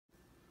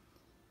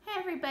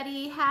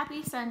everybody,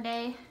 happy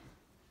Sunday.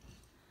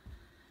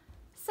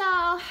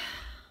 So,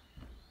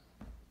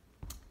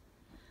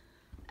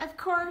 of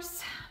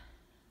course,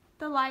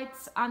 the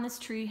lights on this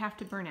tree have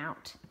to burn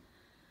out.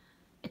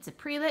 It's a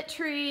pre-lit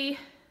tree.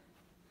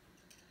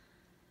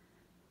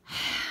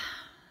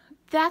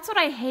 That's what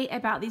I hate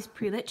about these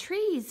pre-lit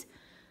trees.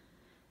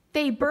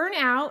 They burn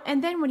out,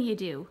 and then what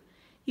do?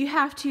 You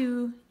have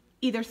to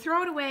either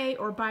throw it away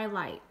or buy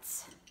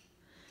lights.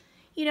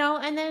 You know,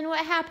 and then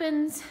what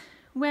happens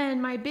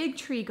when my big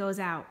tree goes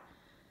out?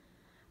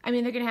 I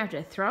mean, they're gonna have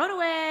to throw it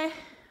away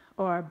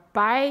or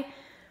buy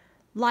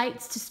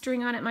lights to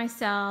string on it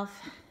myself.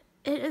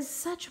 It is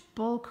such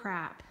bull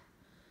crap.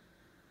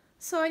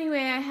 So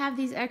anyway, I have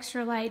these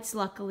extra lights,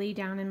 luckily,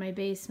 down in my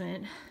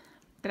basement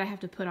that I have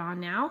to put on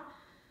now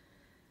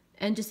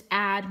and just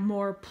add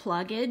more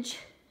pluggage.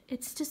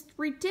 It's just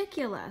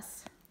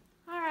ridiculous.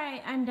 All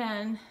right, I'm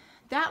done.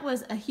 That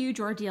was a huge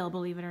ordeal,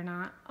 believe it or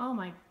not. Oh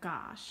my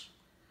gosh.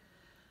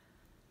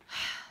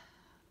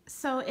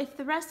 So if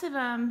the rest of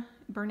them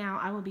burn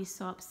out, I will be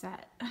so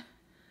upset.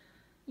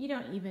 You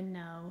don't even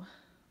know.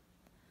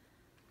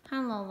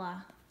 Huh,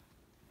 Lola?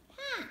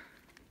 Huh.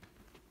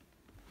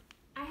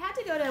 I had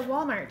to go to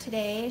Walmart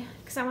today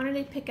because I wanted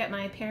to pick up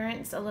my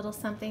parents a little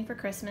something for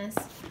Christmas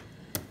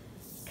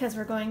because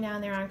we're going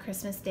down there on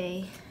Christmas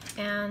Day.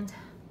 And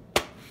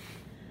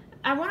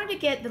I wanted to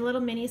get the little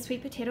mini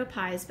sweet potato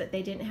pies, but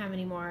they didn't have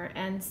any more.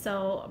 And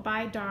so,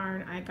 by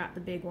darn, I got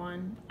the big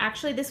one.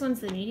 Actually, this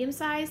one's the medium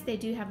size. They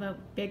do have a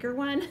bigger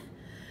one.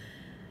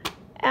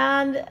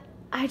 And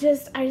I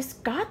just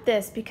got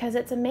this because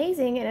it's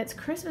amazing and it's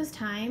Christmas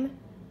time.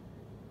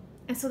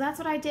 And so that's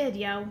what I did,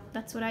 yo.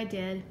 That's what I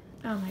did.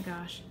 Oh my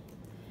gosh.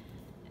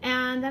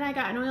 And then I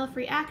got an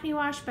oil-free acne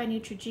wash by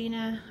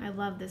Neutrogena. I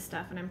love this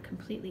stuff and I'm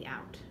completely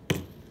out.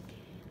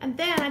 And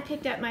then I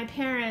picked up my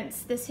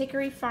parents this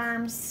Hickory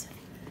Farms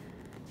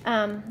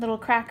little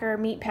cracker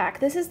meat pack.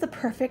 This is the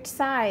perfect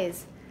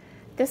size.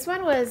 This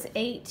one was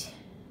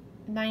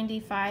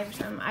 $8.95 or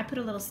something. I put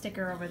a little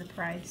sticker over the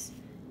price.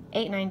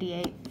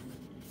 $8.98.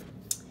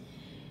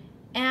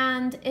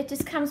 And it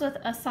just comes with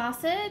a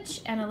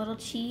sausage and a little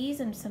cheese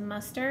and some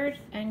mustard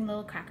and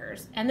little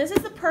crackers. And this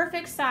is the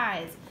perfect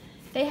size.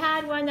 They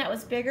had one that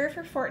was bigger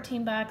for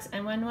 14 bucks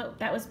and one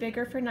that was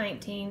bigger for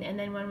 19 and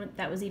then one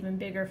that was even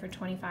bigger for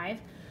 25.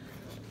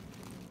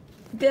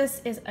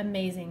 This is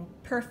amazing,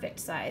 perfect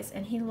size,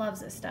 and he loves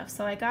this stuff.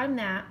 So I got him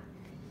that.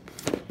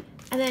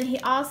 And then he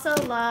also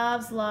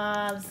loves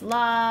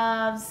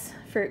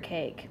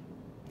fruitcake.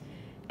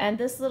 And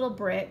this little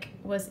brick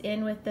was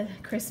in with the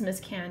Christmas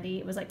candy.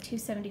 It was like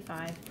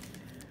 $2.75.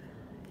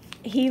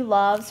 He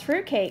loves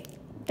fruitcake.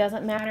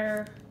 Doesn't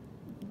matter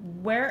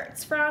where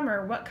it's from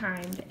or what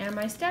kind. And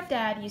my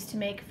stepdad used to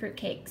make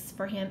fruitcakes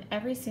for him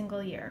every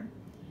single year.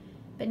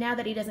 But now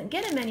that he doesn't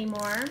get them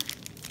anymore,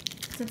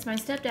 since my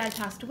stepdad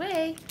passed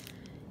away,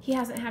 he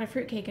hasn't had a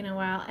fruitcake in a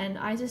while, and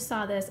I just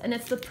saw this, and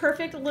it's the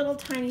perfect little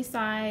tiny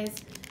size,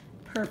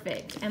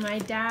 perfect, and my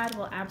dad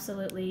will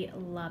absolutely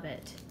love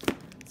it.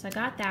 So I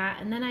got that,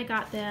 and then I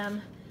got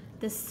them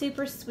this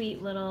super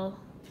sweet little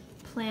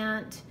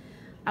plant.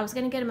 I was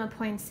gonna get them a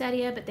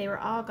poinsettia, but they were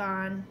all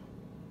gone,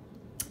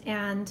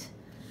 and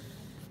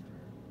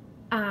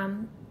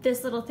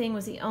this little thing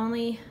was the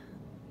only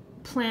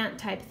plant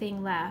type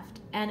thing left,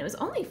 and it was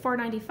only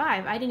 $4.95.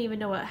 I didn't even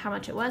know how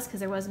much it was because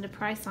there wasn't a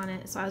price on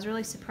it, so I was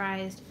really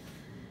surprised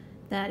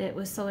that it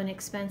was so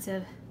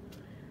inexpensive.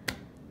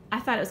 I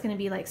thought it was going to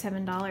be like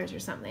 $7 or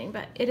something,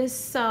 but it is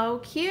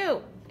so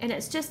cute, and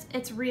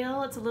it's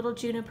real. It's a little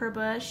juniper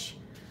bush,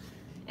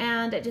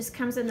 and it just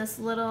comes in this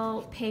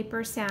little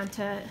paper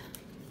Santa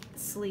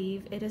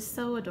sleeve. It is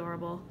so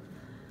adorable.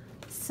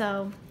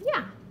 So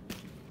yeah,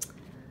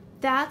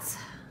 that's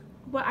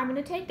what I'm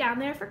going to take down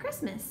there for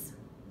Christmas.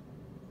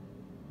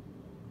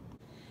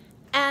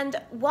 And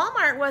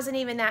Walmart wasn't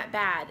even that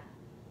bad.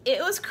 It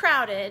was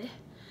crowded,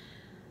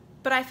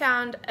 but I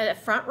found a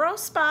front row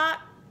spot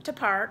to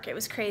park. It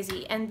was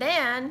crazy. And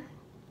then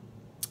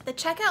the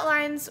checkout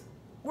lines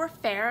were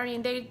fair. I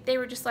mean, they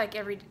were just like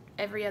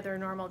every other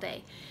normal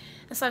day.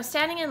 And so I'm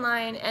standing in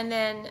line, and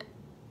then,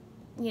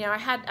 you know,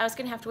 I was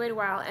gonna have to wait a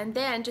while, and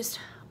then just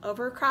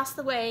over across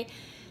the way,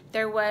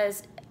 there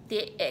was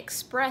the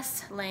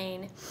express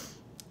lane,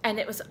 and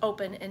it was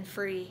open and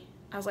free.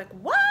 I was like,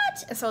 what?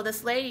 And so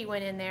this lady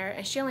went in there,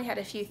 and she only had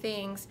a few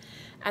things,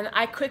 and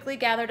I quickly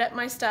gathered up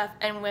my stuff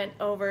and went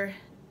over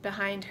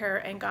behind her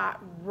and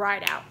got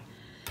right out.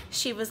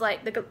 She was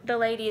like, the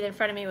lady in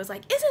front of me was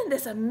like, isn't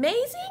this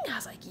amazing? I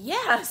was like,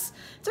 yes,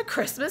 it's a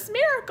Christmas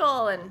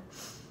miracle. And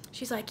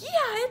she's like, yeah,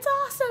 it's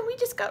awesome. We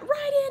just got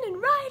right in and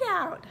right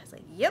out. I was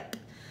like, yep.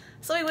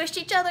 So we wished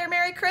each other a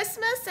Merry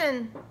Christmas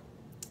and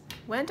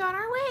went on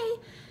our way.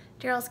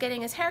 Daryl's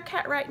getting his hair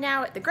cut right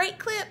now at the Great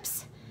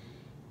Clips,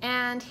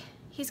 and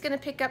he's gonna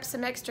pick up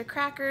some extra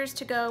crackers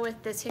to go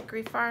with this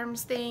Hickory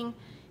Farms thing.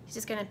 He's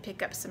just gonna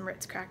pick up some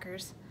Ritz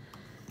crackers.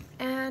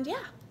 And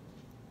yeah,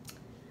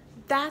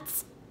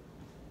 that's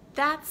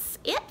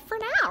it for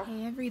now.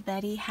 Hey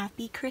everybody,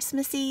 happy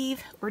Christmas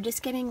Eve. We're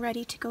just getting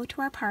ready to go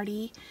to our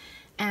party,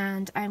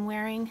 And I'm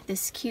wearing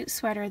this cute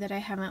sweater that I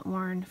haven't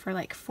worn for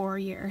like 4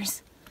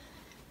 years.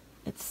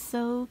 It's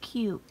so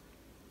cute.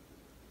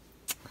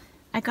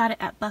 I got it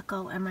at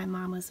Buckle and my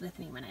mom was with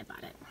me when I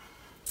bought it.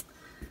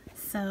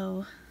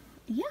 So,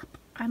 yep,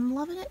 I'm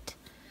loving it.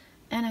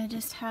 And I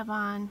just have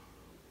on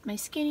my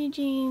skinny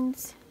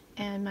jeans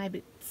and my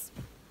boots.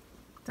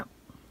 So,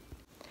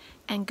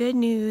 and good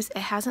news, it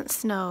hasn't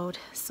snowed,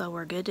 so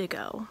we're good to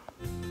go.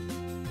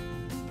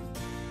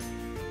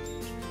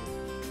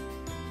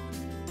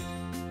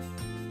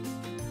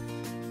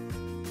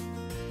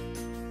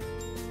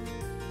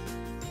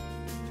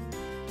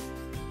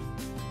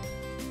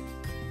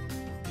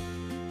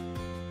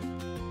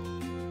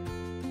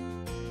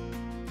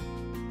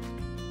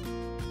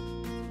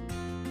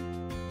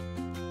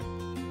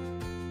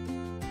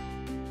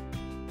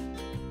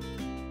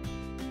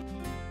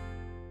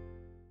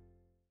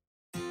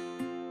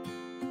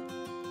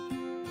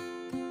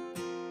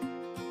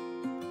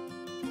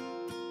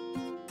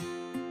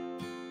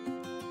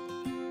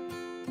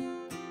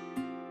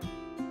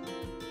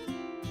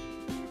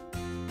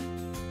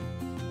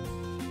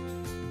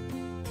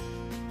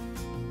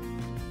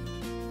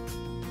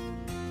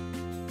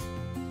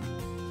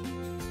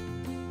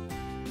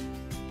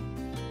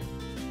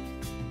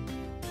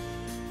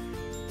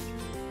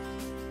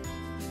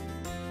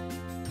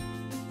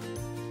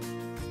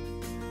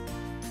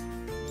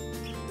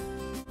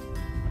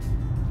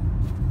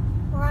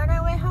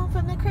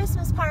 From the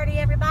Christmas party,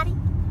 everybody.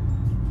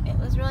 It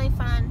was really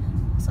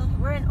fun. So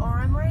we're in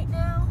Orem right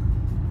now,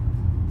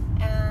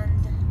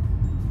 and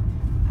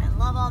I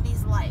love all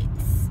these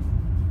lights.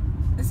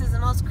 This is the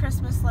most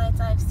Christmas lights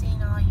I've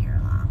seen all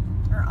year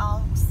long, or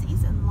all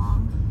season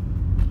long.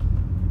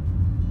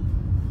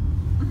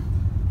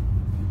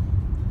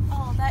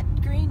 Oh, that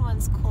green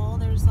one's cool.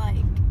 They're just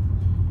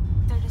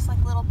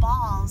like little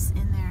balls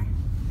in there.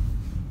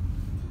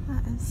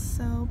 That is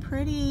so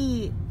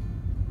pretty.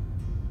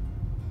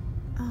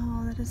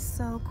 Oh, that is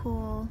so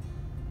cool.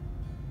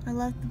 I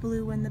like the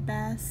blue one the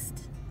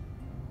best.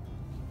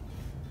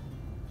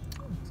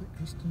 Looks like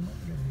Kristen might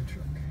get in your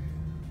truck.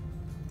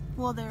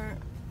 Well, the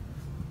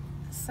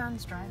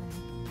son's driving.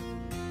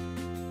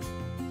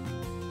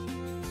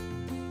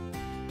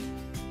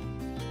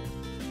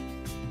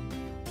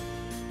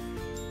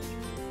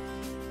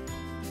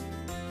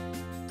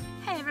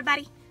 Hey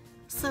everybody.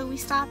 So we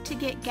stopped to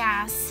get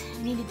gas.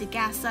 Needed to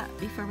gas up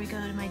before we go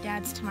to my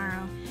dad's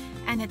tomorrow.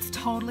 And it's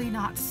totally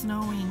not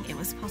snowing. It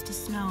was supposed to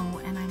snow,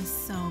 and I'm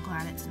so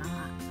glad it's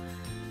not.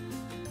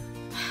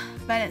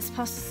 But it's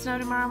supposed to snow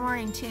tomorrow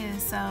morning too,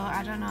 so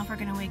I don't know if we're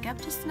gonna wake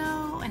up to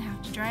snow and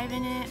have to drive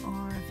in it,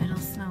 or if it'll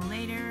snow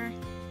later.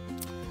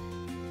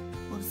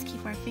 We'll just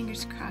keep our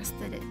fingers crossed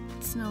that it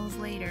snows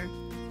later.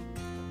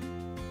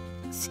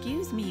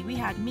 Excuse me, we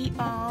had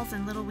meatballs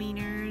and little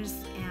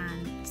wieners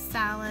and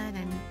salad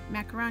and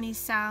macaroni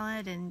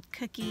salad and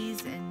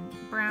cookies and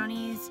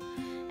brownies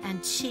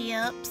and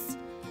chips.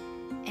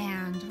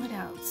 And what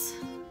else?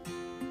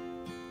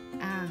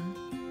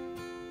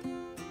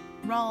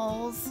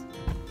 Rolls.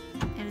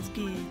 It was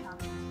good.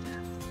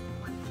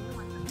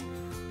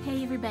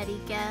 Hey everybody,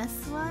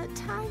 guess what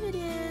time it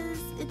is?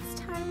 It's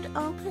time to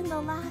open the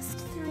last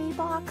 3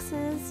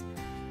 boxes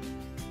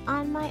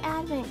on my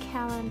advent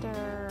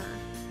calendar.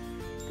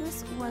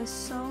 This was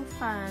so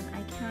fun,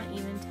 I can't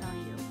even tell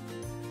you.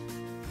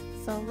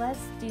 So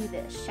let's do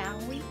this, shall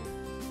we?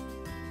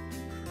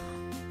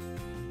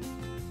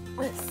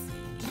 Let's see.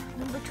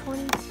 Number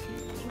 22.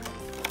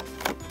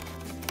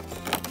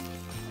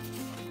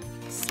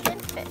 Skin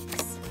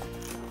Fix.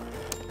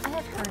 I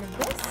have heard of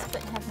this,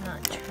 but have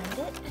not tried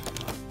it.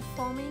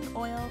 Foaming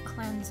Oil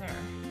Cleanser.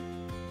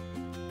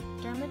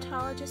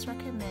 Dermatologist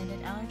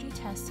recommended, allergy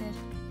tested,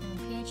 and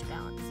pH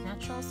balanced.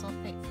 Natural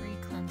sulfate-free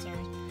cleanser.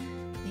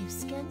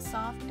 Leaves skin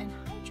soft and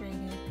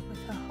hydrated with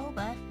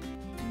jojoba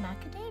and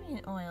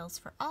macadamia oils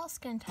for all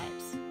skin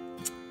types.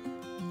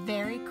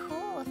 Very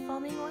cool, a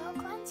foaming oil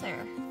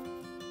cleanser.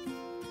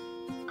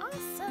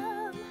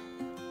 Awesome.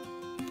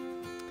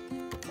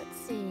 Let's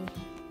see.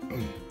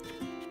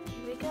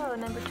 Here we go,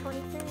 number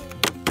 23.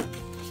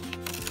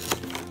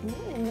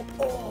 Ooh,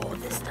 oh,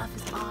 this stuff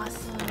is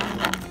awesome.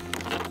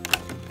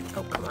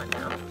 Oh, come on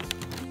now.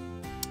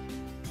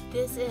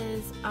 This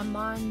is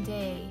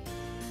Amande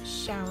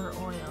shower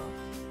oil.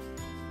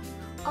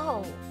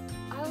 Oh,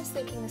 I was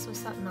thinking this was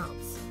something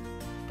else,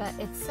 but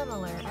it's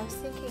similar. I was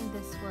thinking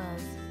this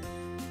was,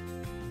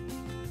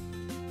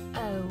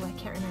 oh, I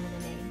can't remember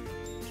the name.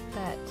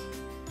 But,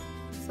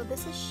 so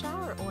this is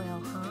shower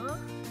oil, huh?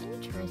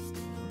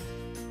 Interesting.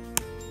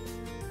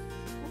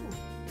 Ooh,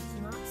 it's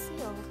not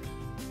sealed.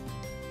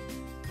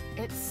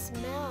 It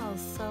smells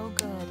so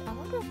good. I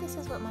wonder if this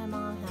is what my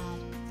mom had.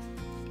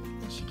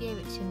 And she gave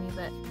it to me,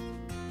 but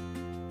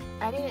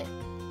I didn't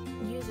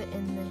use it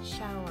in the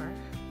shower.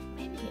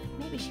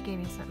 Maybe she gave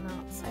me something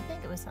else. I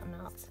think it was something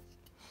else.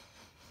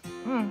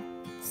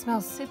 It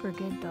smells super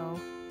good though.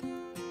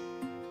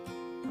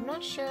 I'm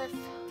not sure if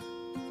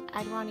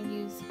I'd want to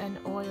use an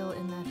oil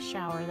in the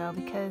shower though,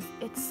 because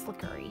it's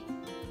slickery.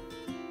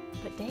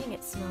 But dang,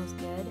 it smells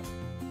good.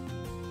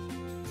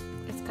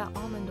 It's got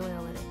almond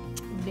oil in it.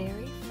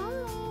 Very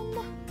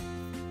fun.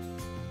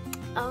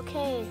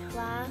 Okay,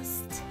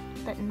 last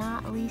but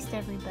not least,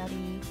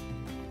 everybody.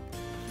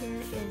 Here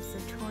is the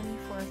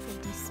 24th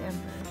of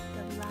December,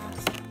 the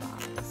last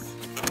box.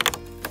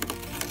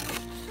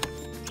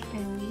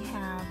 And we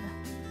have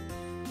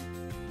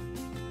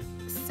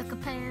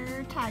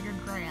Succopear Tiger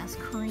Grass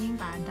Cream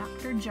by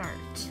Dr.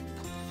 Jart.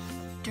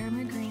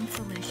 Dermagreen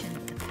solution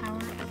with the power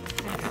of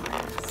tiger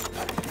grass.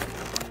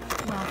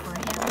 Well, for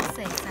heaven's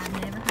sakes, I've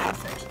never had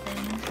such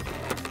thing.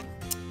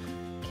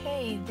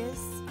 Okay, this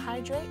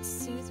hydrates,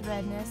 soothes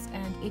redness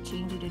and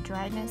itching due to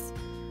dryness.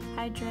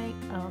 Hydrate.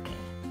 Oh, okay.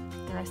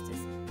 The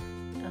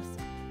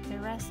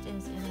rest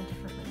is in a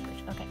different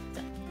language. Okay,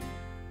 so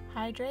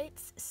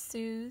hydrates,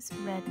 soothes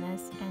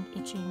redness and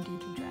itching due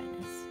to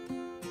dryness.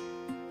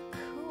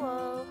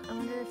 Cool. I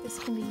wonder if this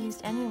can be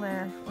used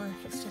anywhere or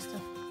if it's just a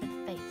good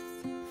face.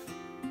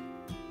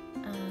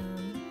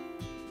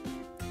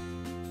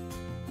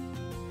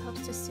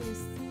 Helps to soothe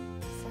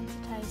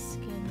sensitized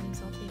skin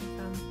resulting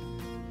from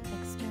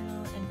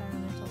external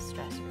environmental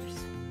stressors.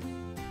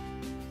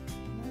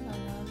 La,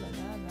 la, la,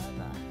 la, la,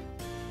 la.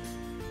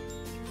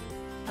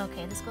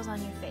 Okay, this goes on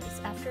your face.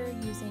 After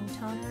using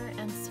toner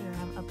and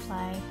serum,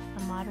 apply a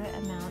moderate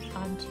amount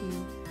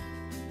onto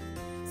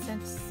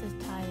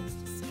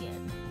sensitized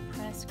skin.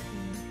 Press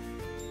cream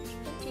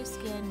into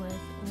skin with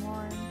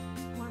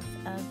warmth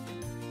of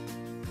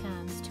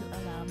hands to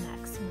allow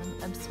maximum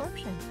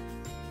absorption.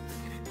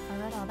 I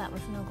read all that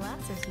with no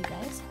glasses, you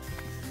guys.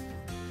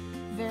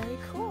 Very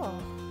cool.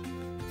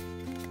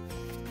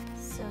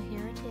 So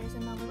here it is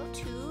in a little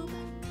tube.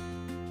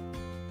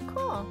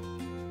 Cool.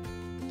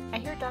 I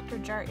hear Dr.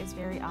 Jart is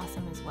very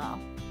awesome as well.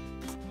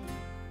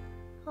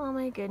 Oh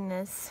my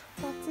goodness.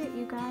 That's it,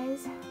 you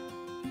guys.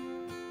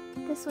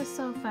 This was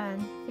so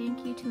fun.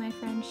 Thank you to my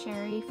friend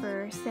Sherry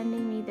for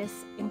sending me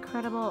this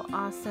incredible,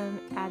 awesome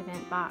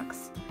Advent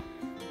box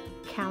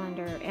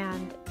calendar,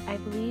 and I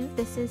believe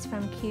this is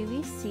from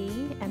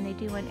QVC, and they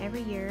do one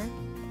every year,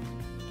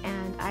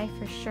 and I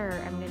for sure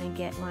am gonna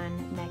get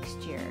one next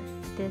year.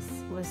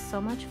 This was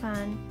so much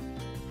fun,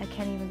 I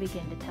can't even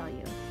begin to tell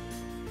you.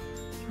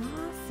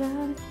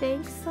 Awesome,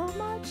 thanks so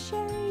much,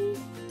 Sherry.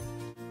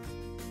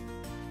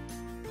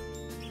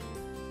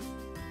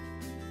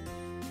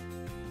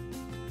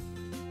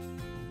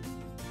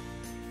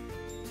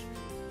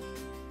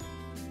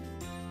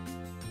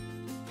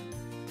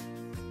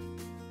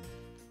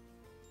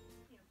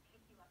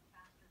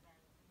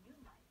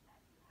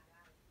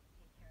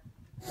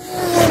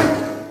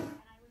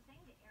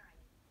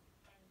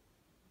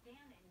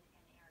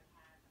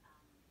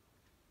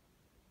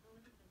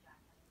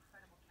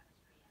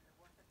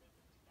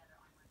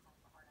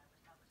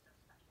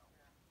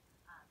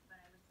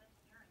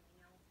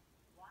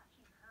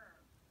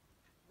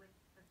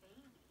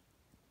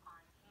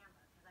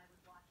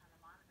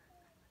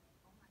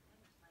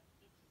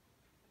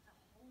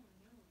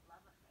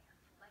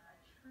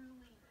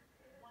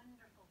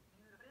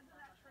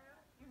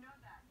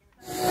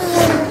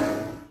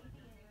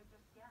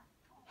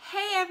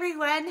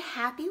 Everyone,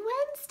 happy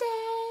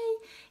Wednesday!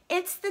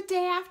 It's the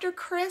day after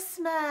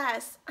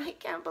Christmas. I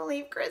can't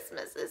believe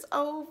Christmas is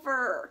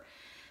over.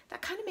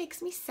 That kind of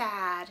makes me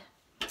sad.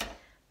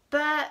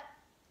 But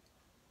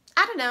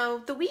I don't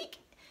know,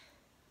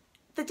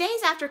 the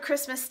days after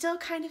Christmas still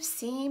kind of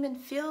seem and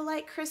feel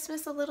like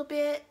Christmas a little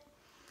bit.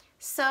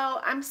 So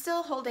I'm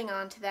still holding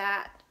on to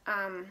that.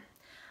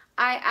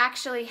 I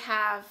actually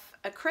have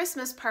a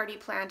Christmas party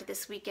planned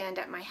this weekend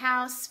at my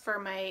house for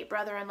my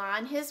brother-in-law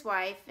and his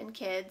wife and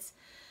kids.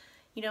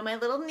 You know, my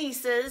little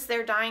nieces,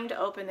 they're dying to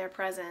open their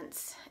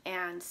presents.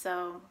 And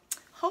so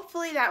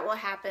hopefully that will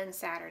happen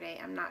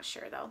Saturday. I'm not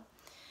sure though.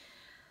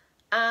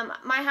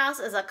 My house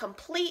is a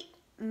complete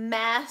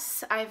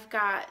mess. I've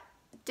got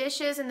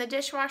dishes in the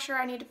dishwasher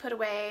I need to put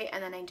away,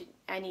 and then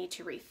I need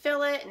to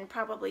refill it and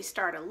probably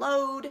start a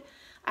load.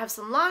 I have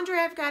some laundry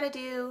I've got to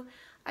do.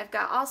 I've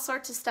got all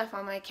sorts of stuff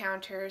on my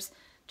counters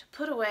to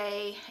put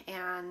away,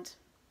 and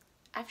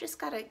I've just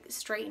got to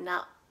straighten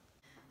up.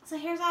 So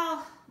here's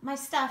all my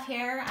stuff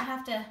here. I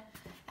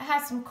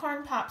have some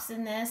corn pops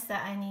in this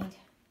that I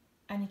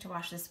need to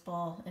wash this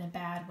bowl in a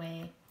bad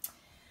way.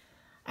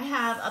 I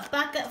have a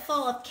bucket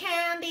full of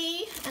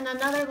candy and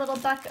another little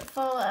bucket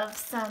full of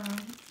some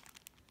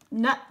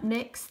nut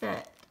mix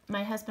that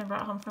my husband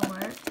brought home from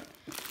work.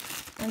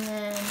 And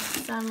then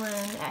someone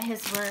at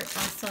his work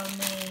also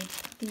made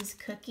these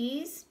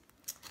cookies.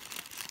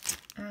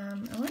 I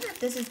wonder if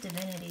this is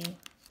Divinity.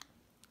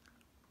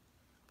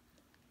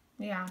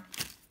 Yeah.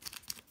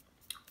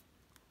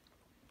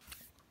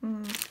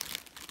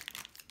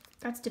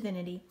 That's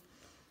Divinity.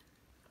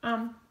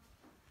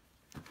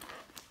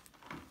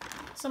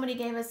 Somebody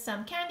gave us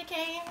some candy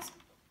canes.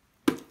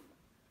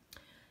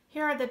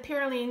 Here are the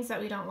Purelines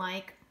that we don't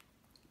like.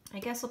 I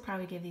guess we'll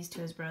probably give these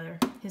to his brother.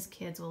 His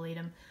kids will eat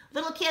them.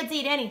 Little kids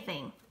eat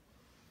anything.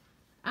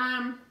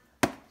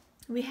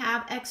 We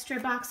have extra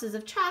boxes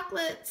of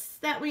chocolates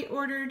that we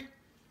ordered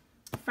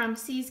from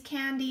C's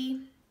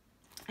Candy.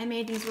 I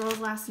made these rolls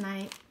last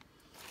night.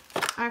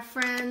 Our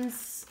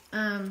friends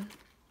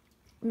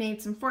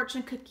made some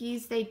fortune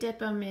cookies. They dip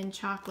them in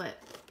chocolate,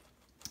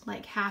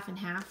 like half and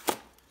half.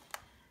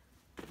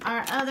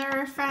 Our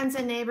other friends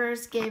and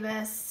neighbors gave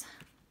us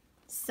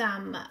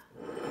some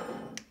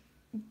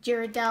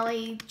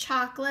Ghirardelli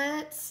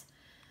chocolates,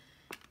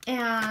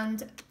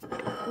 and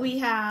we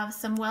have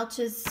some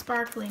Welch's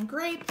sparkling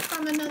grape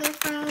from another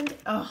friend.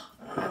 Oh,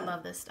 I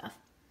love this stuff.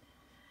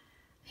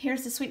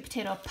 Here's the sweet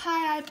potato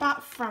pie I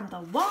bought from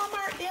the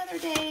Walmart the other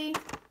day.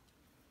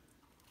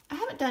 I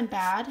haven't done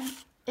bad.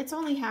 It's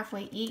only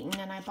halfway eaten,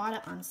 and I bought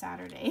it on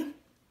Saturday.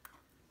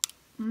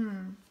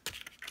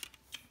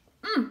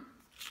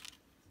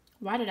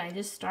 Why did I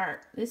just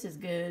start? This is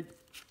good.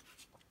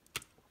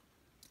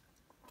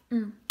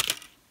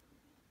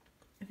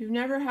 If you've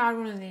never had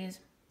one of these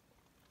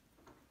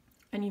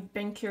and you've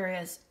been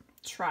curious,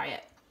 try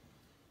it.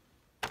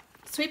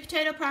 Sweet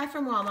potato pie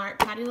from Walmart,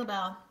 Patti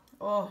LaBelle.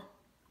 Oh,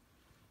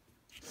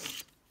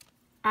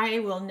 I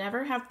will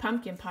never have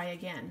pumpkin pie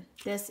again.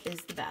 This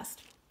is the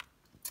best.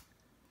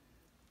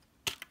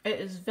 It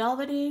is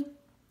velvety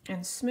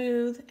and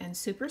smooth and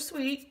super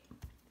sweet.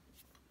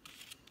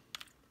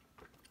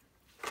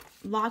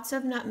 Lots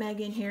of nutmeg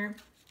in here.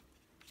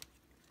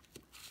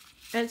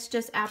 It's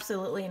just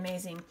absolutely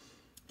amazing.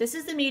 This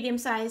is the medium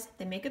size.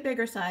 They make a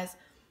bigger size,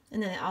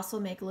 and then they also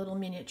make little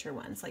miniature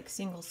ones, like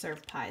single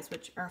serve pies,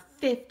 which are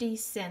 50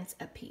 cents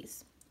a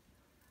piece.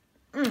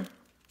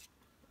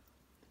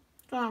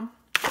 So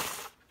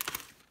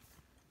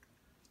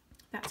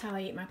that's how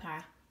I eat my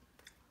pie.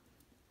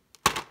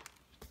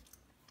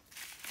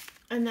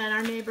 And then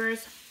our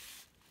neighbors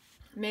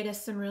made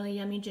us some really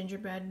yummy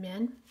gingerbread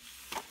men.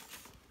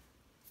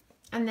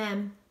 And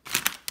then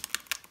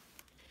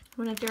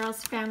one of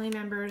Daryl's family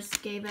members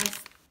gave us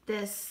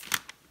this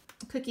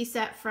cookie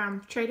set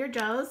from Trader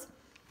Joe's.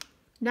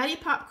 Nutty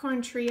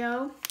Popcorn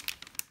Trio.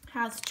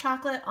 Has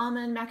chocolate,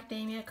 almond,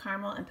 macadamia,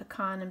 caramel, and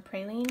pecan and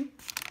praline.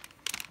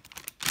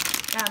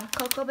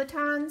 Cocoa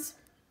batons.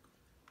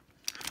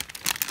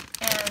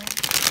 And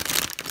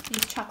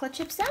these chocolate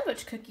chip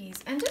sandwich cookies.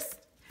 And just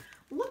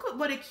look at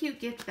what a cute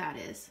gift that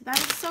is. That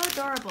is so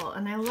adorable.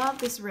 And I love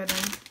this ribbon.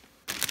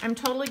 I'm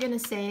totally going to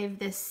save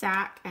this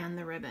sack and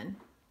the ribbon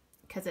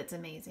because it's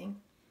amazing.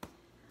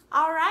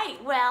 All right,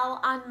 well,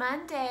 on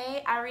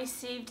Monday, I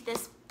received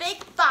this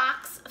big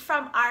box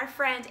from our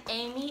friend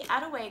Amy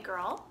at Away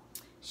Girl.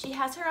 She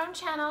has her own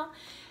channel,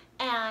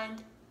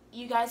 and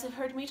you guys have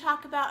heard me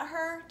talk about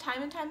her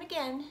time and time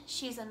again.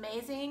 She's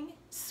amazing,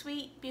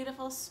 sweet,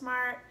 beautiful,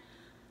 smart.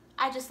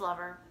 I just love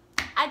her.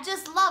 I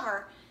just love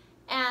her.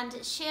 And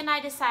she and I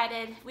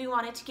decided we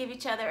wanted to give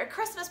each other a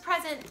Christmas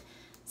present.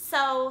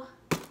 So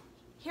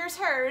here's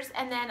hers,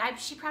 and then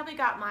she probably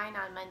got mine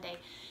on Monday.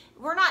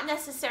 We're not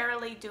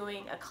necessarily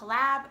doing a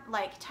collab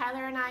like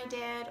Tyler and I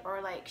did,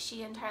 or like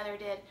she and Tyler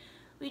did.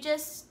 We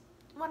just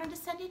wanted to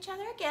send each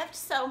other a gift.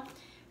 So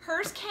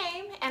hers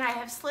came, and I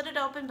have slid it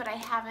open, but I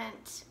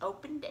haven't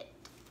opened it.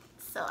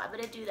 So I'm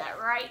gonna do that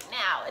right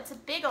now. It's a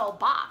big old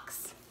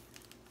box.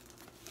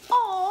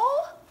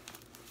 Oh,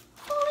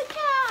 holy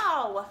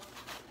cow.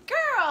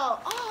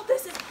 Girl, oh,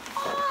 this is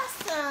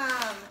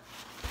awesome.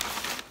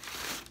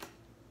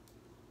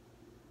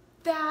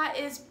 That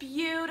is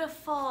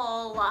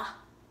beautiful.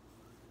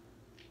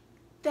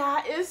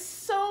 That is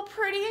so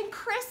pretty and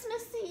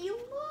Christmassy.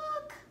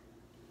 Look.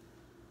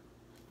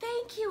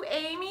 Thank you,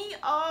 Amy.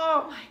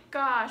 Oh my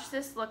gosh,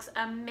 this looks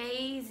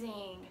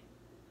amazing.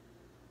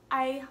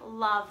 I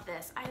love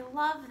this. I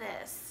love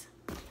this.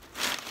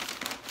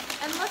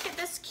 And look at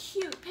this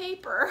cute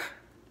paper.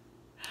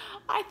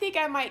 I think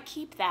I might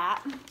keep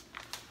that.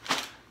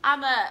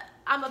 I'm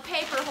a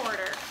paper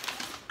hoarder.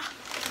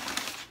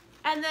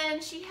 And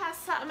then she has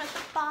something at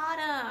the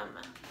bottom.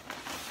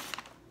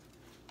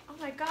 Oh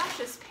my gosh,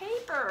 this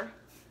paper.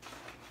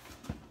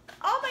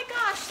 Oh my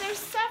gosh, there's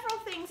several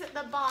things at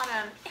the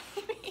bottom.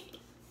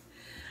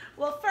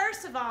 Well,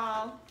 first of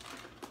all,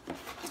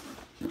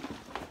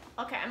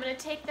 okay, I'm gonna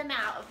take them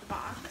out of the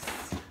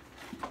box.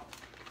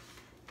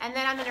 And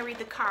then I'm gonna read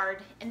the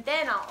card, and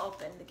then I'll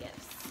open the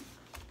gifts.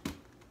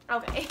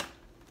 Okay.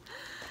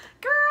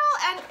 Girl,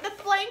 and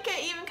the blanket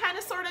even kind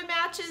of sort of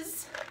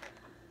matches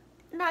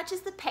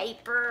the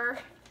paper.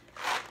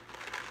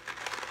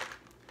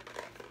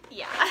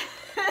 Yeah.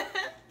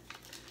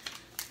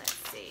 Let's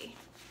see.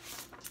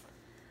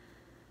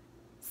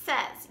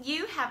 Says,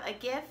 you have a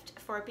gift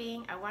for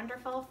being a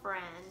wonderful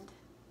friend.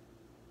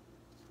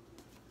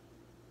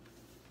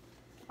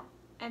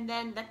 And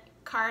then the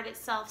card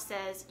itself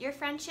says, your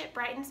friendship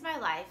brightens my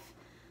life,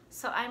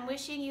 so I'm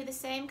wishing you the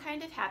same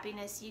kind of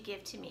happiness you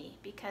give to me,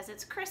 because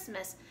it's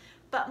Christmas,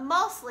 but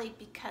mostly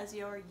because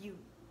you're you.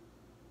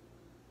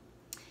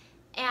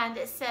 And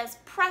it says,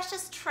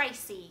 precious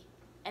Tracy,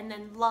 and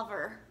then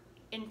lover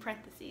in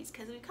parentheses,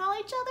 because we call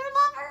each other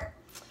lover.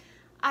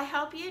 I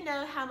hope you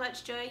know how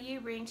much joy you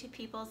bring to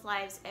people's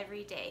lives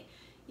every day.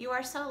 You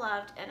are so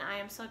loved, and I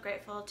am so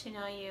grateful to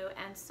know you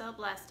and so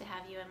blessed to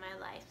have you in my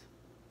life.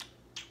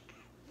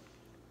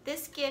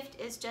 This gift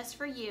is just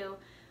for you,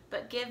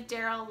 but give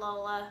Daryl,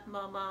 Lola,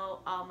 Momo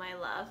all my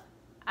love.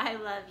 I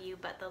love you,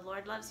 but the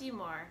Lord loves you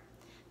more.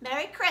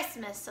 Merry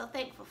Christmas. So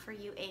thankful for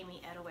you,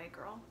 Amy Edaway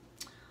girl.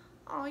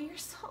 Oh, you're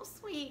so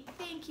sweet.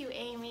 Thank you,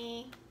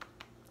 Amy.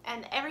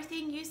 And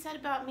everything you said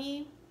about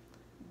me,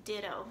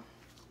 ditto.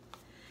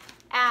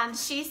 And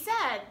she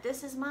said,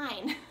 this is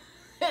mine.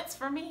 It's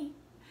for me.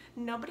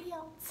 Nobody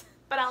else.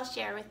 But I'll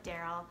share with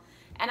Daryl.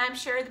 And I'm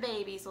sure the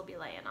babies will be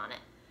laying on it.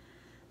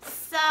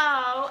 So,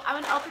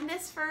 I'm gonna open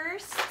this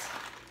first.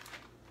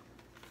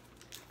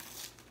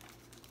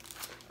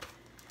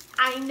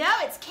 I know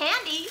it's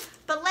candy,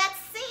 but let's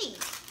see.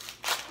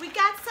 We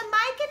got some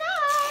Mike and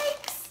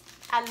Ike's.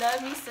 I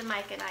love me some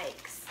Mike and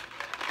Ike's.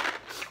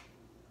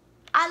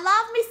 I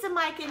love me some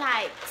Mike and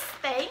Ike's.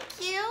 Thank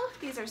you.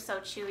 These are so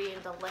chewy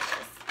and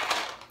delicious.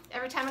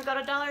 Every time I go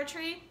to Dollar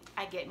Tree,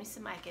 I get me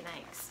some Mike and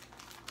Ike's.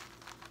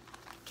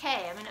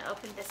 Okay, I'm gonna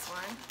open this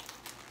one.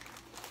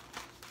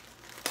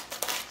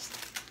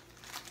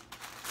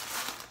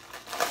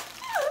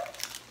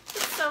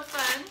 It's so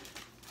fun.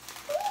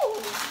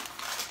 Ooh.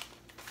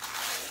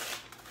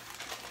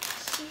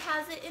 She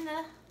has it in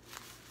a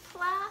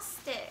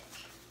plastic.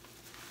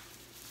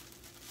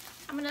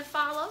 I'm gonna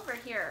fall over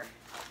here.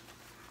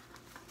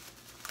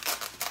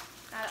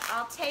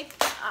 I'll tape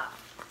it up.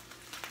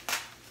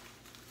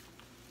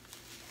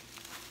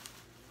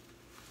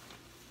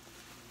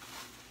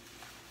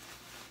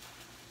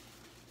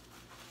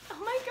 Oh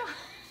my God.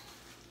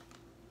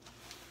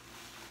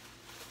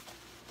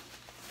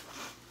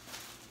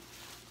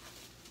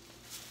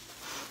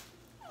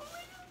 Oh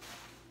my God.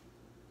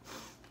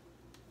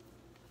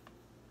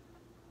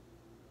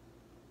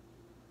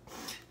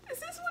 This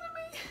is one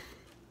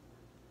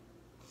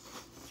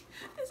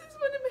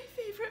of my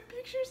favorite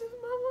pictures of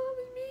my mom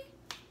and me.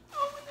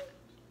 Oh my God.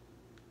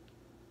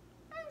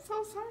 I'm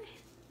so sorry.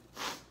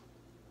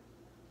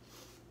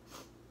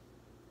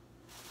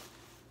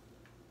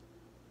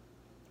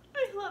 I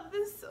love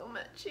this so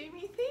much,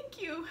 Amy.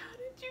 Thank you. How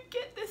did you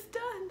get this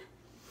done?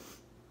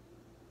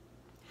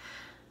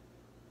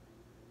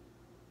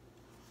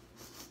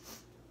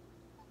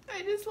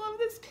 I just love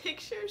this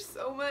picture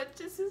so much.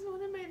 This is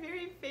one of my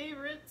very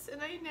favorites,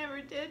 and I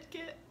never did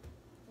get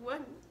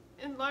one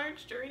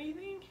enlarged or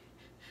anything.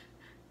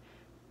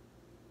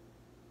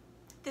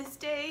 This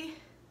day,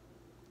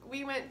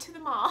 we went to the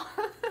mall.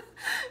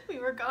 We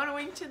were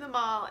going to the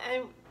mall,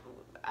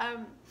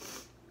 and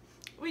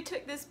we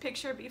took this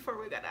picture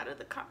before we got out of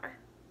the car.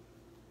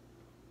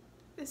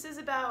 This is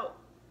about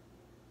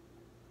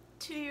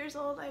 2 years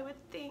old, I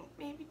would think.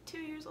 Maybe 2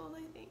 years old,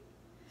 I think.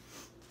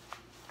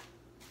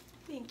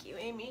 Thank you,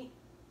 Amy.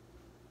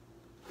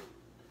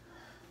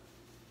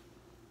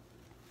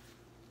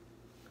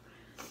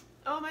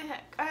 Oh my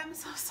heck, I am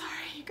so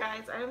sorry, you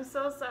guys. I am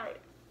so sorry.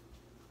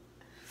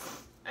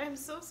 I am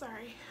so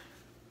sorry.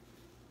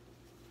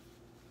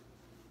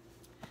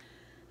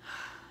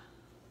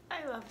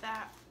 I love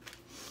that.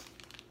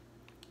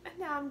 And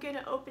now I'm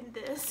gonna open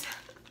this.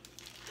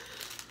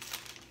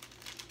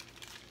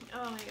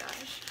 Oh my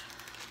gosh.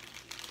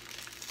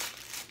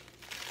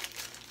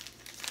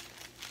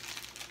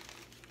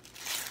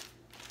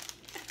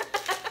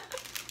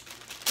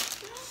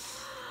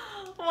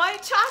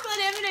 White chocolate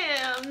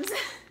M&Ms.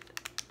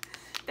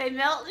 They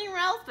melt in your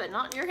mouth, but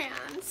not in your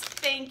hands.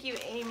 Thank you,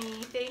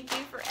 Amy. Thank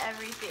you for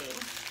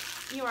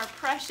everything. You are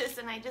precious,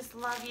 and I just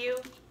love you.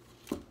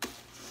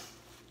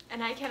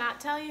 And I cannot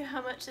tell you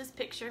how much this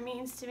picture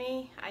means to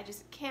me. I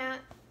just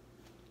can't.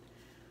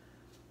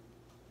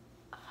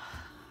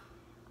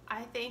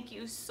 I thank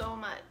you so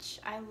much.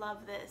 I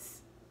love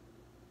this.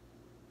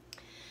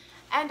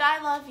 And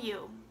I love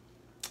you.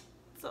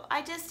 So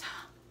I just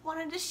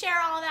wanted to share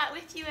all that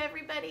with you,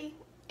 everybody.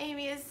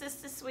 Amy is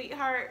just a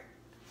sweetheart.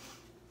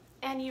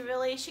 And you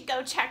really should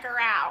go check her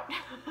out.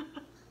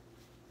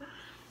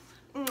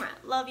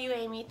 Love you,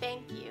 Amy.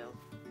 Thank you.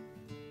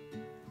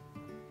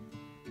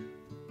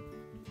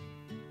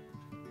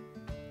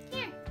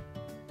 Here.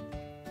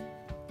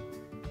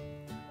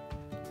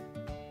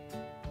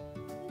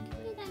 You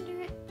can get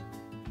under it.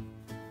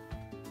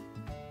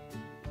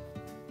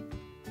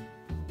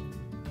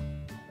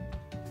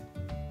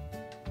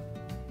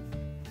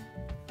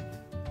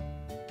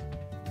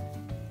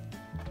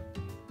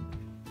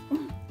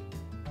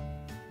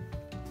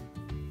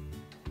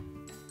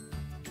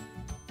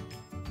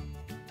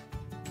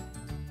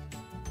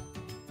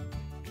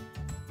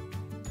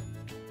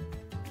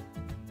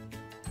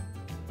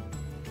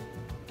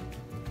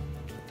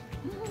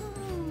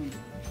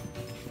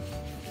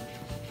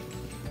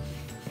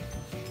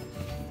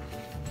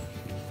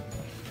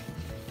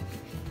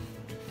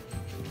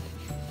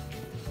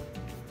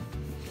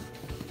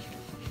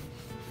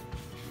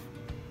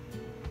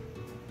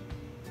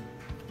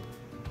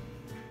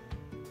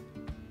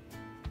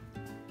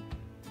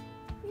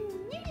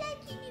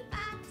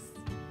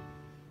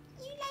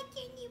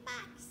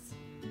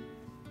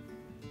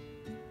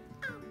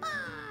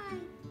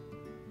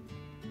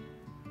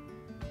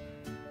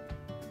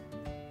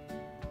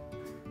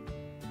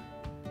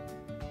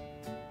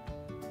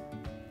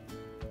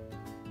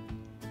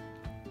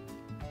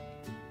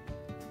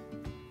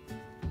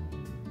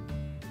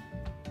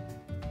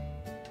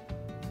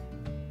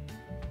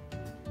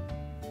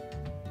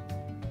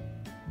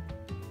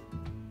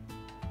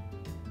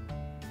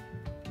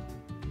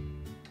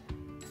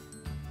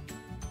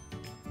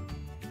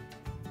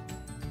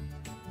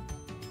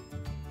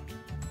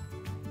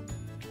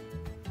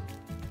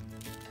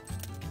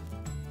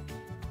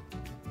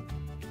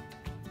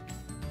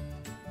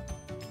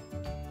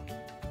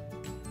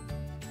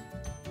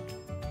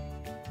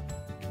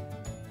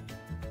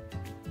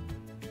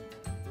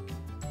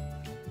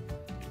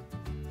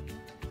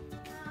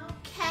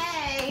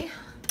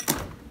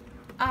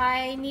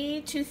 I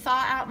need to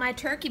thaw out my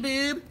turkey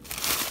boob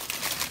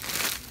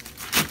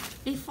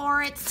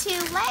before it's too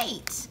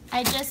late.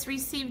 I just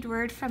received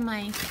word from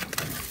my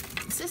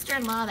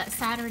sister-in-law that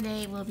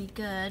Saturday will be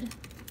good.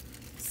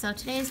 So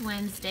today's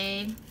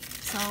Wednesday,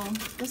 so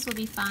this will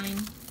be fine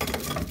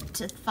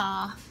to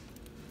thaw.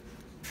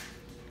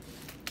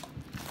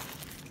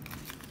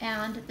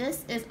 And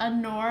this is a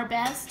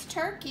Norbest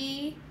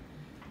turkey.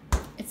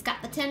 It's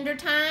got the tender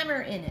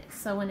timer in it,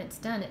 so when it's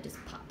done, it just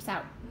pops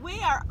out. We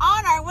are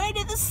on our way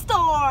to the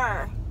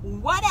store.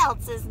 What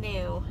else is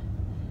new?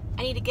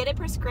 I need to get a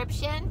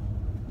prescription,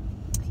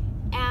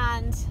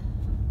 and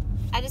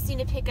I just need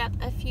to pick up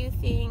a few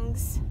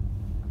things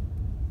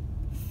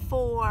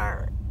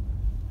for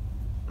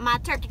my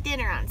turkey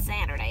dinner on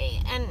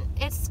Saturday. And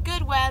it's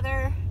good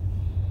weather,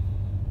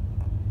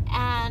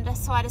 and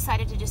so I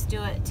decided to just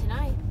do it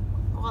tonight.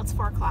 Well, it's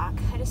 4 o'clock.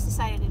 I just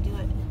decided to do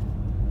it.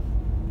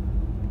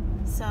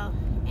 So,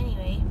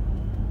 anyway,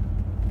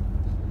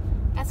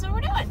 that's what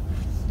we're doing.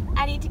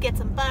 I need to get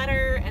some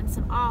butter and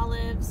some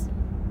olives.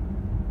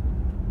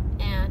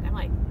 And I'm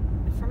like,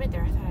 for a minute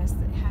there, I thought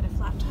I had a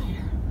flat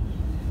tire.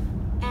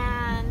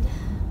 And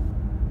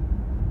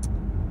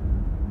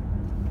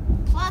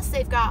plus,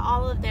 they've got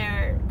all of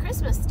their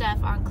Christmas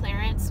stuff on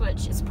clearance,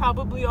 which is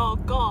probably all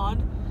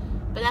gone.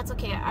 But that's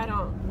okay. I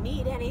don't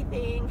need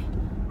anything.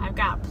 I've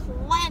got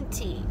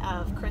plenty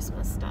of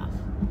Christmas stuff.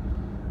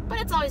 But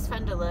it's always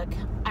fun to look.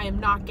 I am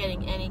not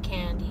getting any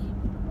candy.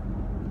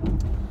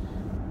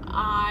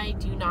 I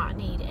do not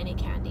need any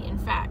candy. In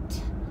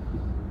fact,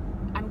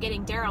 I'm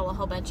getting Daryl a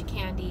whole bunch of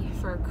candy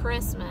for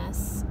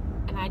Christmas,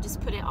 and I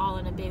just put it all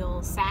in a big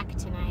old sack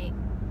tonight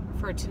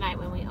for tonight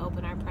when we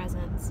open our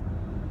presents.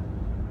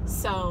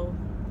 So,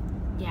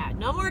 yeah,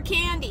 no more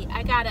candy.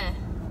 I gotta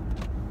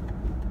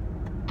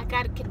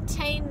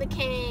contain the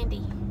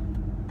candy.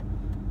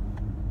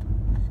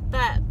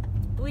 But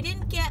we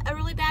didn't get a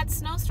really bad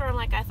snowstorm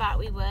like I thought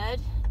we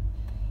would.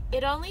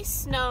 It only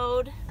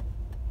snowed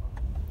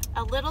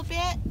a little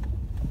bit,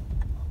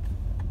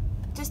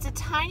 just a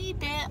tiny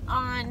bit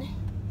on,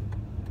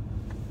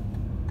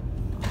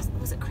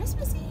 was it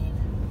Christmas Eve?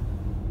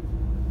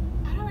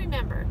 I don't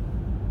remember.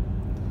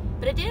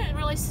 But it didn't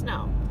really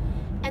snow.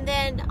 And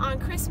then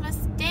on Christmas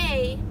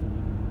Day,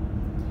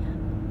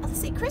 let's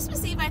see,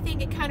 Christmas Eve I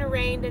think it kind of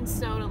rained and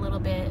snowed a little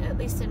bit, at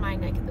least in my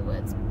neck of the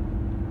woods.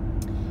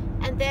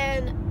 And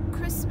then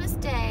Christmas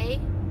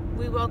Day,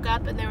 we woke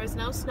up and there was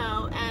no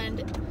snow, and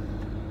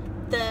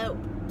the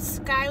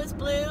sky was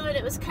blue, and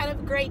it was kind of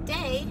a great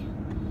day.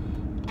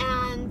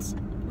 And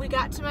we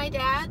got to my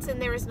dad's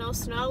and there was no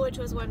snow, which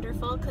was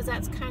wonderful, because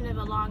that's kind of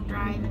a long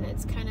drive, and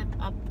it's kind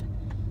of up,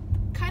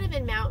 kind of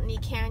in mountainy,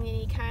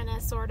 canyony, kind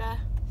of, sort of.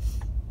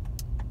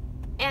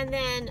 And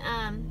then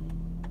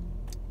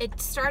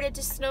it started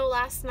to snow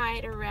last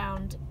night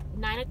around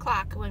 9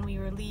 o'clock when we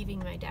were leaving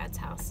my dad's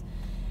house.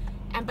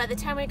 And by the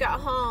time we got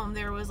home,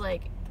 there was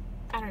like,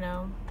 I don't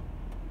know,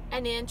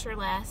 an inch or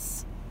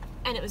less.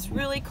 And it was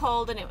really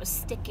cold and it was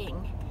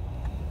sticking.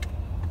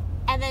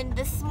 And then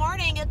this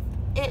morning,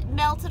 it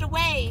melted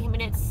away. I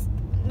mean, it's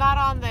not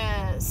on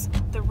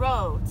the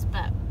roads,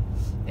 but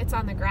it's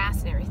on the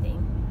grass and everything.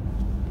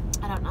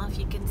 I don't know if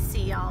you can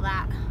see all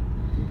that.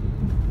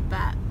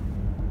 But,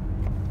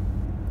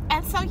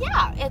 and so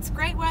yeah, it's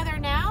great weather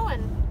now,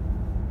 and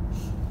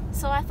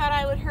so I thought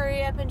I would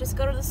hurry up and just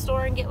go to the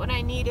store and get what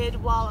I needed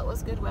while it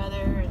was good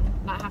weather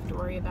and not have to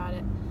worry about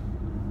it.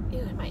 Ew,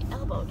 and my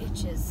elbow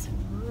itches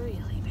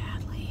really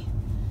badly,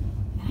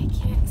 and I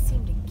can't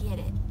seem to get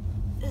it.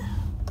 Ugh.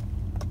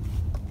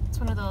 It's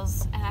one of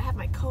those, and I have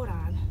my coat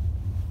on.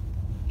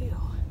 Ew.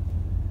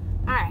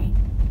 Alright.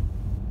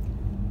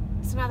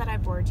 So now that I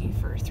bored you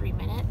for 3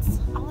 minutes,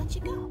 I'll let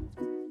you go.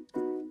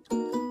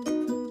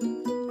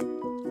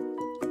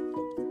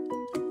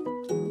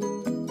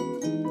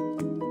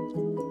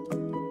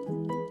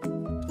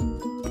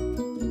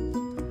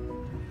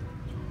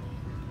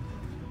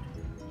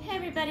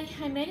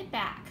 I made it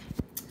back.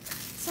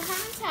 So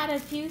Herman's had a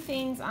few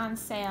things on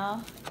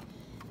sale.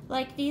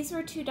 Like these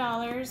were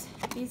 $2.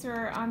 These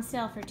were on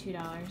sale for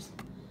 $2.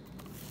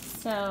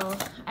 So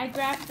I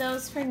grabbed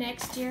those for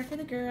next year for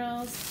the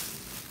girls.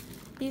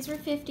 These were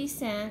 50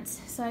 cents.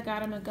 So I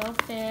got them a Go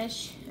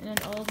Fish and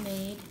an Old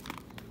Maid.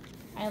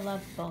 I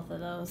love both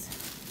of those.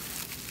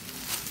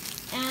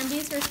 And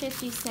these were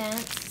 50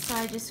 cents. So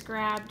I just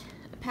grabbed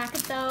a pack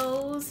of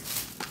those.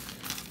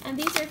 And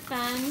these are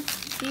fun.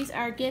 These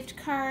are gift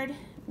card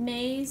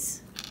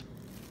maze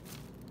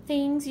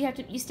things.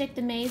 You stick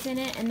the maze in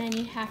it, and then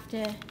you have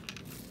to,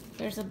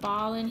 there's a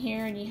ball in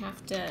here, and you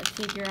have to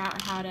figure out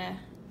how to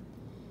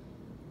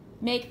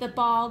make the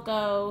ball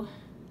go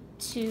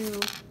to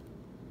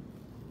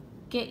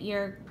get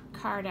your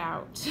card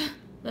out.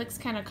 Looks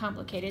kind of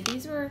complicated.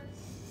 These were,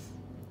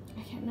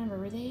 I can't remember,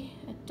 were they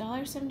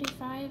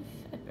 $1.75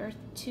 or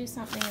 $2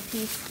 something a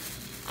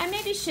piece? I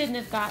maybe shouldn't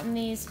have gotten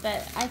these,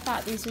 but I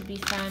thought these would be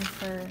fun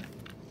for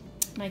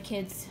my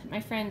kids, my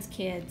friends'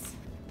 kids.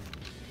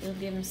 It'll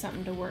give them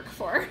something to work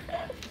for.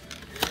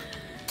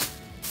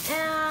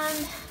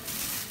 And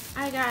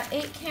I got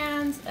 8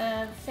 cans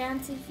of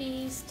Fancy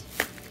Feast,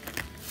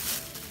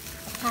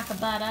 a pack of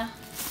butter,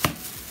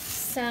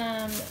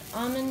 some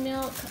almond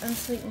milk,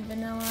 unsweetened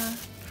vanilla,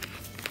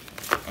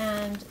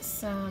 and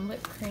some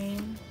whipped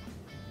cream.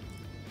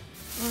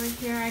 Over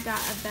here I got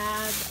a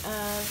bag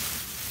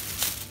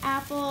of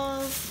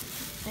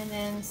apples and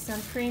then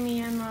some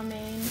premium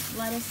romaine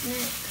lettuce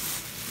mix,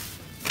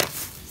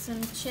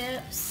 some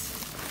chips.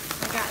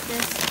 I got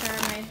this for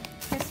my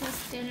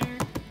Christmas dinner.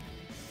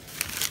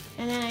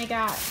 And then I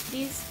got,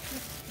 these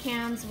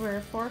cans were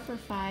 4 for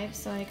 $5,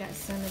 so I got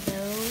some of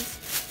those.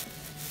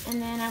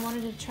 And then I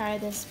wanted to try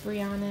this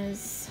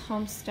Brianna's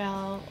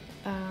Homestyle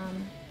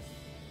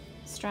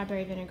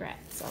strawberry vinaigrette.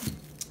 So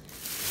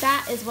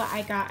that is what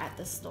I got at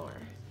the store.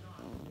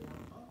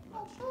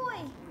 Oh boy,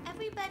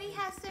 everybody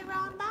has their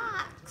own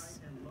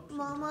box.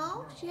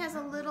 Momo, she has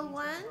a little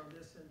one.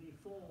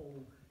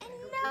 And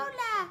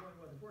Lola,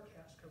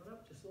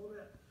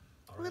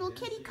 little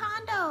kitty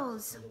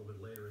condos.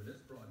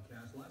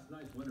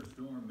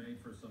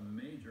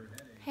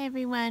 Hey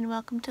everyone,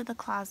 welcome to the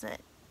closet.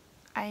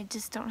 I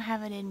just don't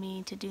have it in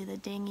me to do the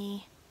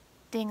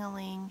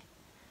ding-a-ling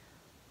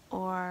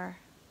or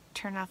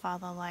turn off all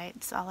the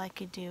lights. All I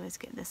could do is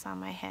get this on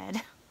my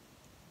head.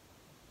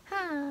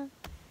 Huh.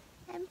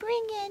 And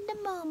bring in the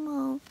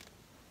Momo.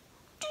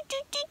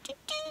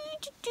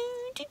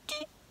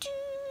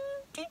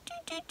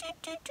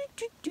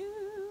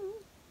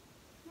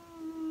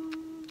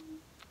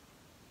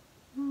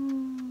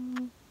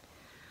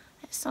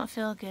 I just don't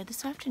feel good.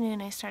 This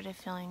afternoon I started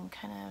feeling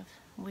kind of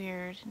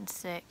weird and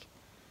sick.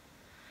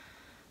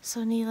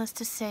 So needless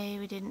to say,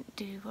 we didn't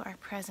do our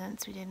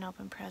presents. We didn't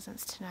open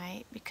presents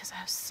tonight because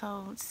I was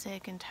so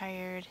sick and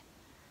tired.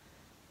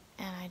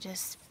 And I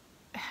just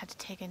had to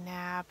take a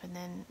nap, and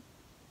then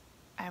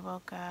I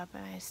woke up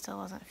and I still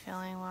wasn't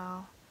feeling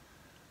well.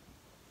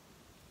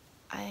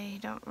 I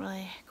don't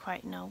really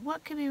quite know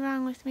what could be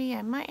wrong with me.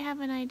 I might have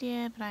an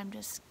idea, but I'm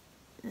just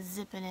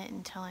zipping it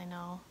until I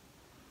know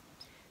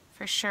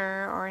for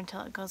sure, or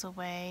until it goes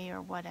away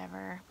or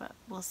whatever. But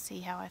we'll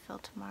see how I feel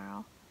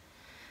tomorrow.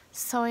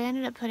 So I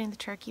ended up putting the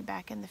turkey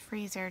back in the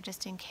freezer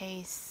just in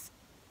case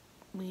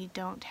we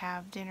don't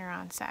have dinner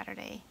on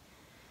Saturday.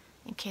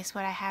 In case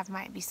what I have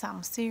might be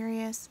something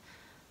serious.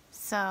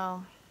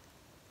 So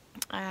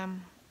I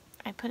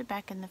put it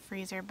back in the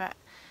freezer, but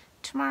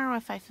tomorrow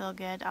if I feel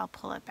good, I'll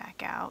pull it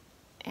back out.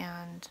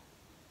 And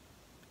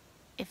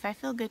if I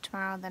feel good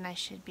tomorrow, then I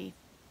should be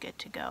good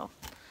to go.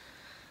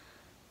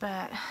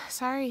 But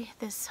sorry,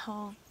 this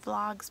whole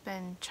vlog's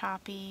been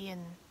choppy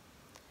and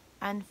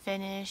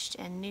unfinished,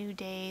 and new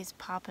days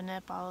popping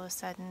up all of a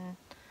sudden.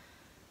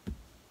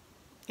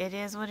 It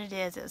is what it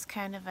is. It was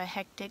kind of a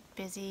hectic,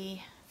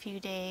 busy few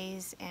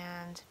days,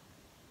 and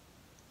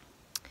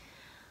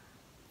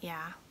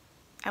yeah,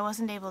 I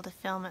wasn't able to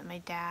film at my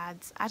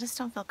dad's. I just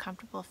don't feel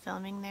comfortable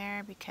filming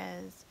there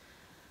because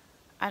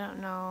I don't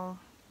know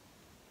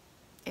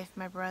if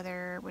my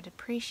brother would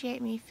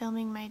appreciate me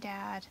filming my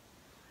dad.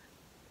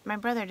 My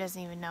brother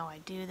doesn't even know I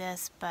do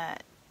this,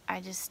 but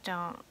I just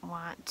don't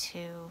want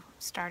to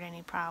start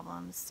any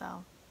problems,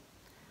 so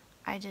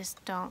I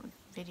just don't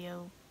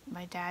video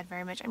my dad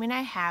very much. I mean,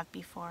 I have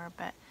before,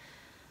 but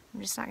I'm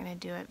just not going to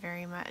do it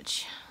very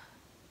much.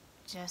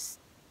 Just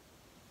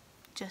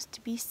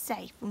to be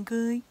safe,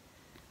 okay?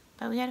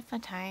 But we had a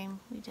fun time.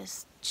 We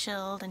just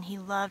chilled, and he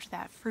loved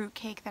that fruit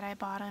cake that I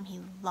bought him.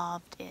 He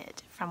loved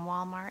it from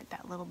Walmart,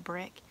 that little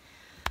brick.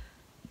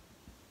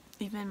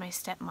 Even my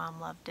stepmom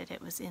loved it.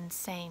 It was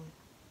insane.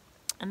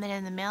 And then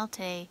in the mail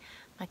today,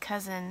 my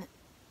cousin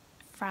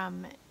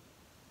from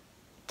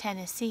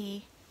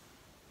Tennessee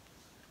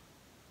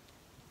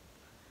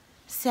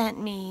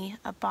sent me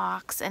a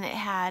box, and it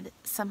had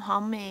some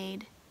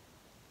homemade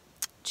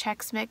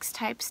Chex Mix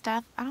type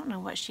stuff. I don't know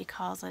what she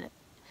calls it.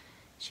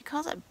 She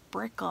calls it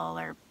brickle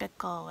or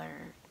bickle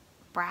or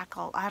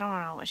brackle. I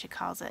don't know what she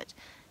calls it.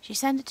 She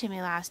sent it to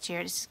me last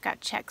year. It's got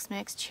Chex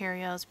Mix,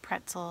 Cheerios,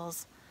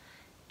 pretzels,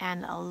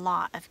 and a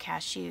lot of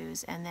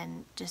cashews, and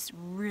then just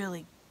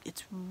really,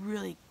 it's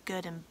really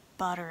good and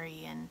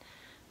buttery and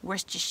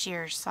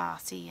Worcestershire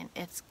saucy, and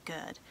it's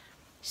good.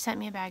 She sent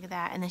me a bag of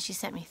that, and then she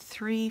sent me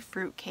 3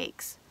 fruit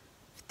cakes.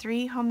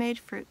 3 homemade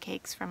fruit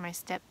cakes from my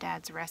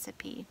stepdad's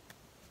recipe.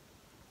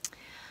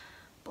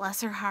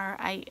 Bless her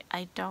heart,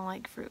 I don't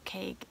like fruit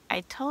cake.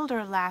 I told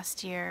her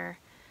last year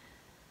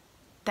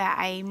that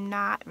I'm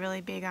not really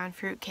big on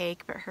fruit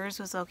cake, but hers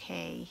was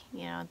okay,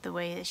 you know, the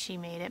way that she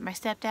made it. My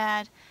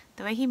stepdad,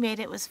 the way he made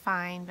it was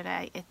fine, but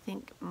I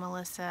think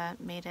Melissa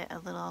made it a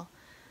little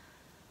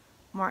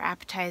more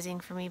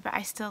appetizing for me. But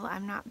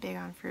I'm not big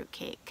on fruit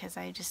cake because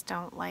I just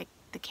don't like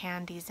the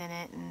candies in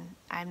it, and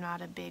I'm not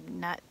a big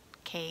nut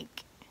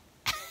cake.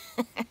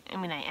 I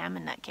mean, I am a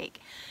nut cake,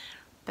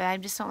 but I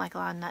just don't like a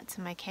lot of nuts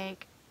in my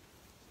cake.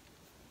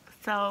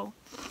 So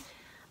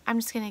I'm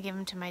just going to give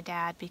them to my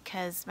dad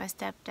because my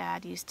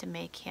stepdad used to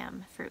make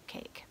him fruit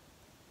cake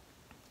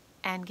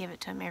and give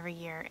it to him every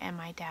year, and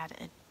my dad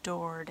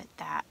adored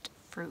that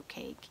fruit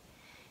cake.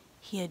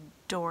 He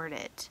adored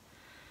it.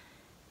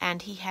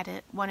 And he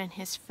had one in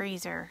his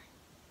freezer.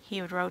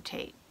 he would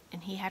rotate,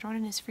 and he had one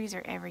in his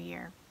freezer every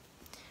year.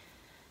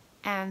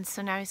 And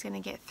so now he's going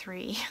to get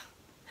 3.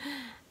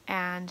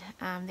 And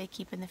they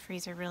keep in the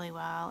freezer really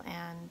well,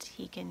 and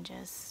he can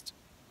just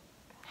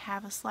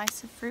have a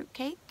slice of fruit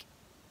cake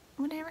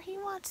whenever he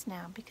wants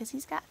now, because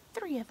he's got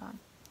 3 of them,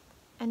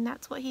 and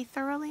that's what he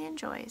thoroughly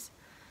enjoys.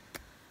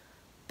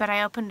 But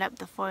I opened up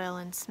the foil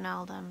and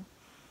smelled them,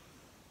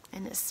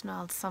 and it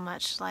smelled so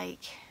much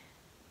like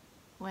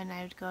when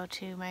I would go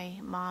to my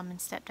mom and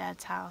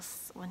stepdad's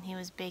house when he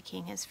was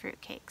baking his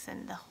fruitcakes,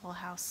 and the whole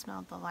house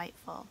smelled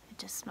delightful. It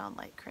just smelled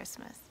like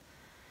Christmas.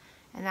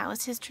 And that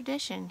was his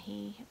tradition.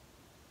 He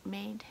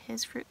made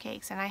his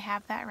fruitcakes, and I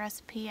have that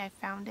recipe. I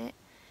found it.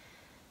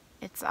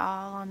 It's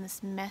all on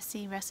this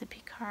messy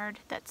recipe card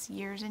that's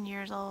years and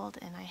years old,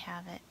 and I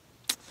have it.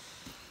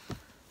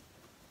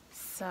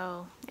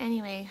 So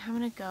anyway, I'm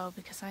gonna go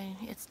because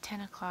it's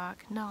 10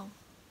 o'clock. No,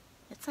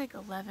 it's like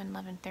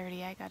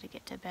 11:30. I gotta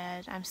get to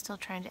bed. I'm still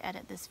trying to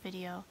edit this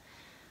video.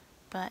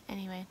 But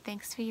anyway,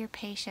 thanks for your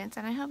patience,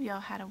 and I hope you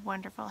all had a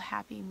wonderful,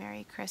 happy,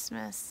 Merry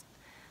Christmas.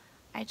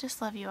 I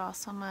just love you all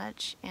so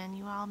much, and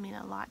you all mean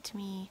a lot to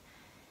me,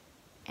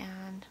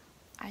 and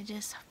I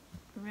just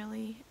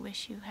really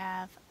wish you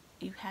had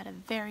a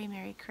very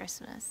Merry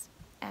Christmas,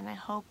 and I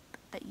hope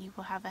that you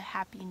will have a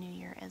Happy New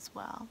Year as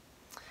well.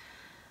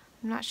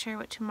 I'm not sure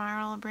what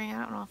tomorrow will bring.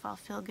 I don't know if I'll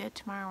feel good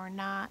tomorrow or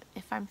not.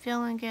 If I'm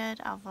feeling good,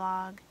 I'll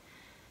vlog.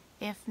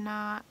 If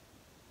not,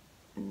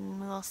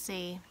 we'll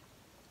see.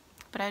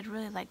 But I'd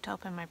really like to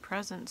open my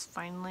presents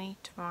finally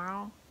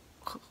tomorrow.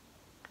 I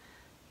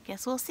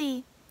guess we'll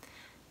see.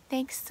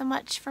 Thanks so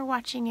much for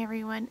watching,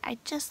 everyone. I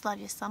just love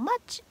you so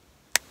much.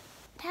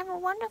 Have a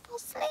wonderful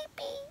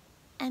sleepy,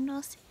 and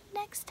we'll see you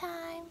next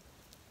time.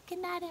 Good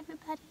night,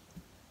 everybody.